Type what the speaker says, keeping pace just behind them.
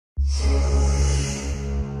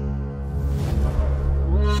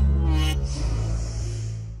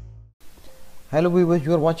Hello viewers,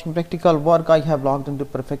 you are watching Practical Work. I have logged into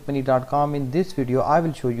perfectmoney.com. In this video I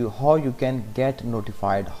will show you how you can get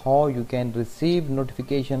notified, how you can receive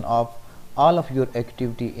notification of all of your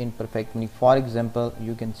activity in Perfect Money. For example,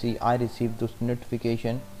 you can see I received this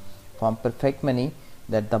notification from Perfect Money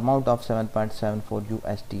that the amount of 7.74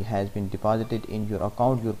 USD has been deposited in your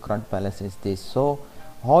account. Your current balance is this. So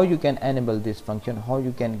how you can enable this function, how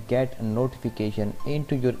you can get a notification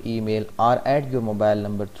into your email or at your mobile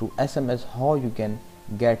number through SMS, how you can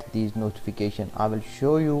get these notifications, I will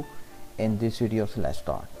show you in this video. So let's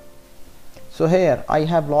start. So here I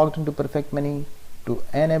have logged into Perfect Money to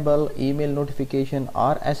enable email notification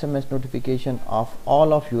or SMS notification of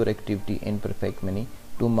all of your activity in Perfect Money.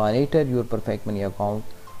 To monitor your Perfect Money account,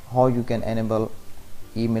 how you can enable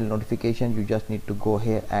email notification, you just need to go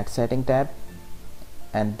here at setting tab,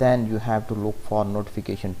 and then you have to look for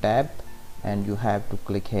notification tab and you have to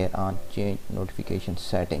click here on change notification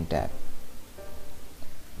setting tab.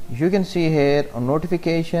 You can see here a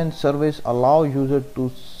notification service allow user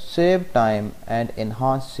to save time and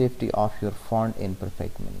enhance safety of your fund in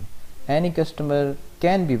Perfect Money. Any customer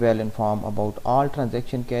can be well informed about all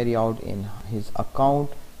transactions carried out in his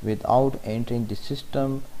account without entering the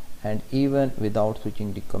system and even without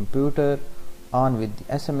switching the computer on with the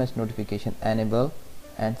SMS notification enable.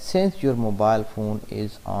 And since your mobile phone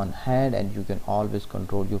is on hand and you can always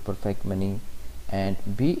control your Perfect Money and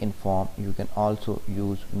be informed, you can also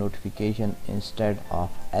use notification instead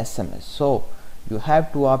of SMS. So you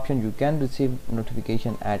have two options. You can receive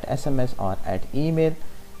notification at SMS or at email,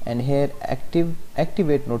 and here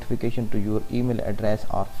activate notification to your email address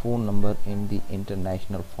or phone number in the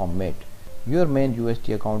international format. Your main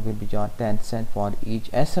USD account will be charged 10 cents for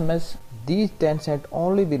each SMS. These 10 cents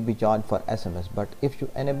only will be charged for SMS, but if you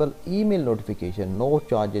enable email notification, no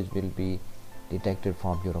charges will be detected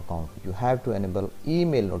from your account. You have to enable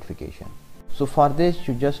email notification. So for this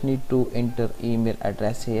you just need to enter email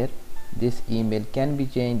address here. This email can be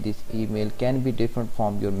changed, this email can be different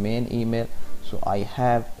from your main email. So I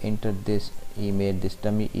have entered this email, this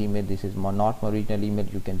dummy email. This is not my original email.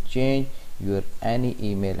 You can change your any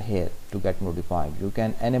email here to get notified. You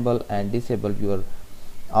can enable and disable your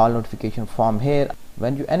all notification from here.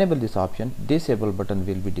 When you enable this option, disable button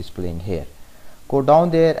will be displaying here. Go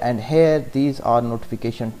down there and here these are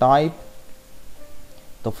notification type.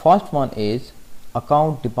 The first one is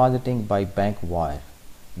account depositing by bank wire.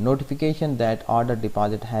 Notification that order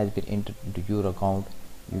deposit has been entered into your account.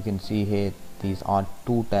 You can see here these are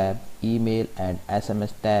two tab, email and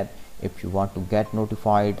SMS tab. If you want to get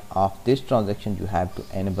notified of this transaction, you have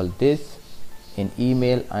to enable this in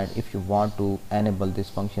email, and if you want to enable this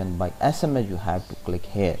function by SMS, you have to click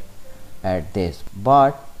here at this.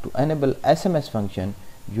 But to enable SMS function,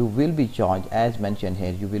 you will be charged, as mentioned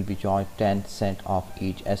here, you will be charged 10 cents of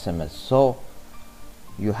each SMS. So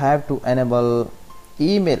you have to enable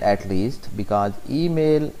email at least, because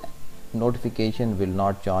email notification will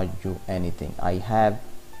not charge you anything. I have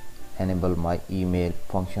enabled my email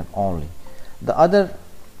function only. The other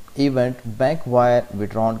event, bank wire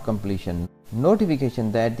withdrawn completion,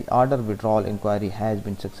 notification that the order withdrawal inquiry has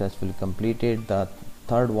been successfully completed. The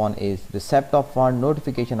third one is receipt of fund,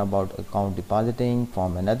 notification about account depositing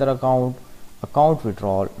from another account, account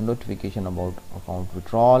withdrawal, notification about account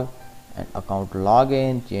withdrawal, and account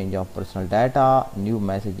login, change of personal data, new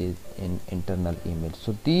messages in internal email.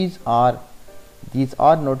 So these are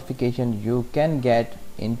notifications you can get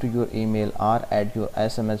into your email or at your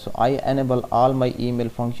SMS. So I enable all my email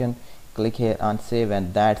function, click here on save,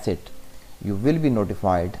 and that's it. You will be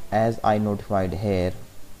notified as I notified here.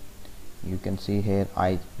 You can see here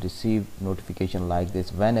I receive notification like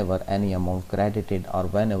this whenever any amount credited or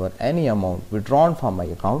whenever any amount withdrawn from my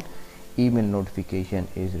account. Email notification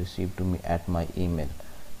is received to me at my email.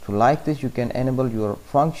 So like this you can enable your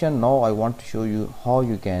function. Now I want to show you how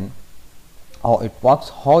it works,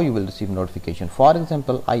 how you will receive notification. For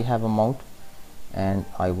example, I have amount and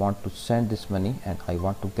I want to send this money and I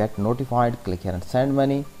want to get notified. Click here and send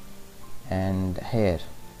money, and here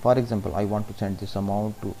for example I want to send this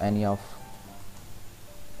amount to any of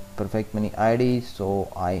Perfect Money ID.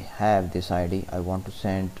 So I have this ID, I want to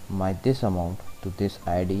send this amount to this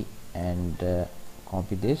ID, and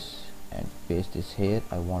copy this and paste this here.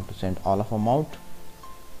 I want to send all of amount.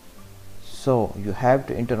 So you have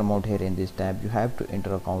to enter amount here in this tab. You have to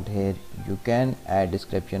enter account here. You can add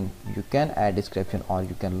description, or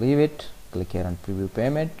you can leave it. Click here on preview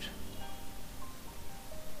payment,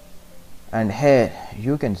 and here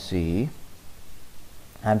you can see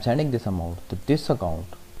I'm sending this amount to this account.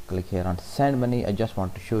 Click here on send money. I just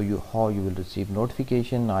want to show you how you will receive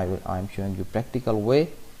notification. I'm showing you practical way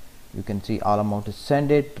You can see all amount is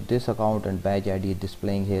send it to this account, and badge ID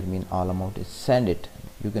displaying here mean all amount is send it.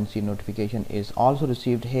 You can see notification is also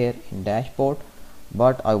received here in dashboard,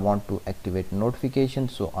 but I want to activate notification,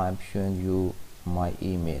 so I am showing you my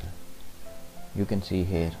email. You can see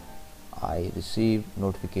here I received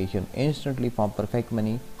notification instantly from Perfect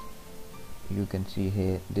Money. You can see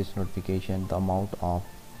here this notification, the amount of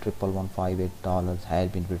 $11158 has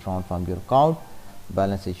been withdrawn from your account,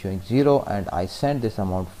 balance is showing 0, and I sent this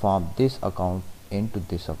amount from this account into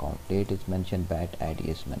this account. Date is mentioned, batch ID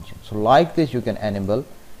is mentioned. So like this you can enable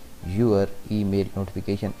your email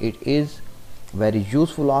notification. It is very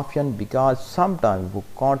useful option because sometimes we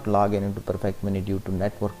can't log in into Perfect Money due to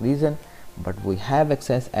network reason, but we have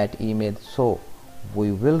access at email, so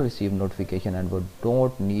we will receive notification and we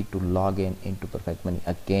don't need to log in into Perfect Money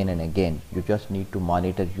again and again. You just need to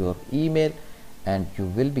monitor your email and you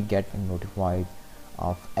will be getting notified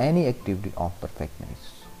of any activity of Perfect Money.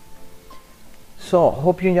 So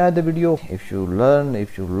hope you enjoyed the video. If you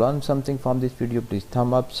learn something from this video, please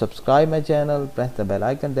thumb up, subscribe my channel, press the bell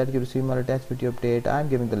icon that you receive my latest video update. I am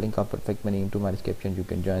giving the link of Perfect Money into my description. You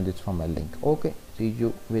can join this from my link. Okay, see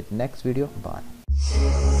you with next video.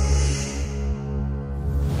 Bye.